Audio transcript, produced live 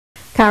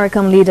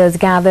CARICOM leaders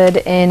gathered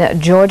in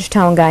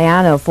Georgetown,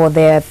 Guyana for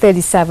their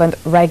 37th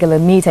regular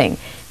meeting.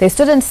 They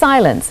stood in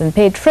silence and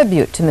paid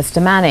tribute to Mr.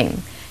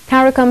 Manning.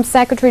 CARICOM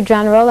Secretary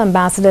General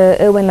Ambassador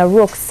Irwin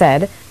LaRoque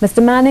said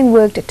Mr. Manning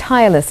worked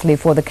tirelessly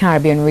for the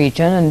Caribbean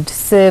region and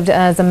served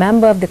as a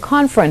member of the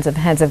Conference of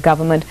Heads of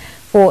Government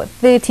for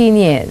 13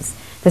 years.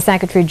 The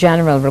Secretary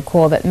General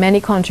recalled that many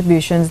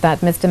contributions that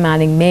Mr.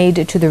 Manning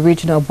made to the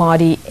regional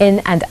body in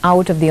and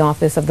out of the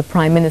office of the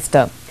Prime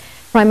Minister.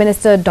 Prime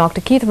Minister Dr.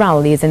 Keith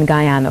Rowley is in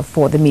Guyana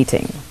for the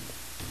meeting.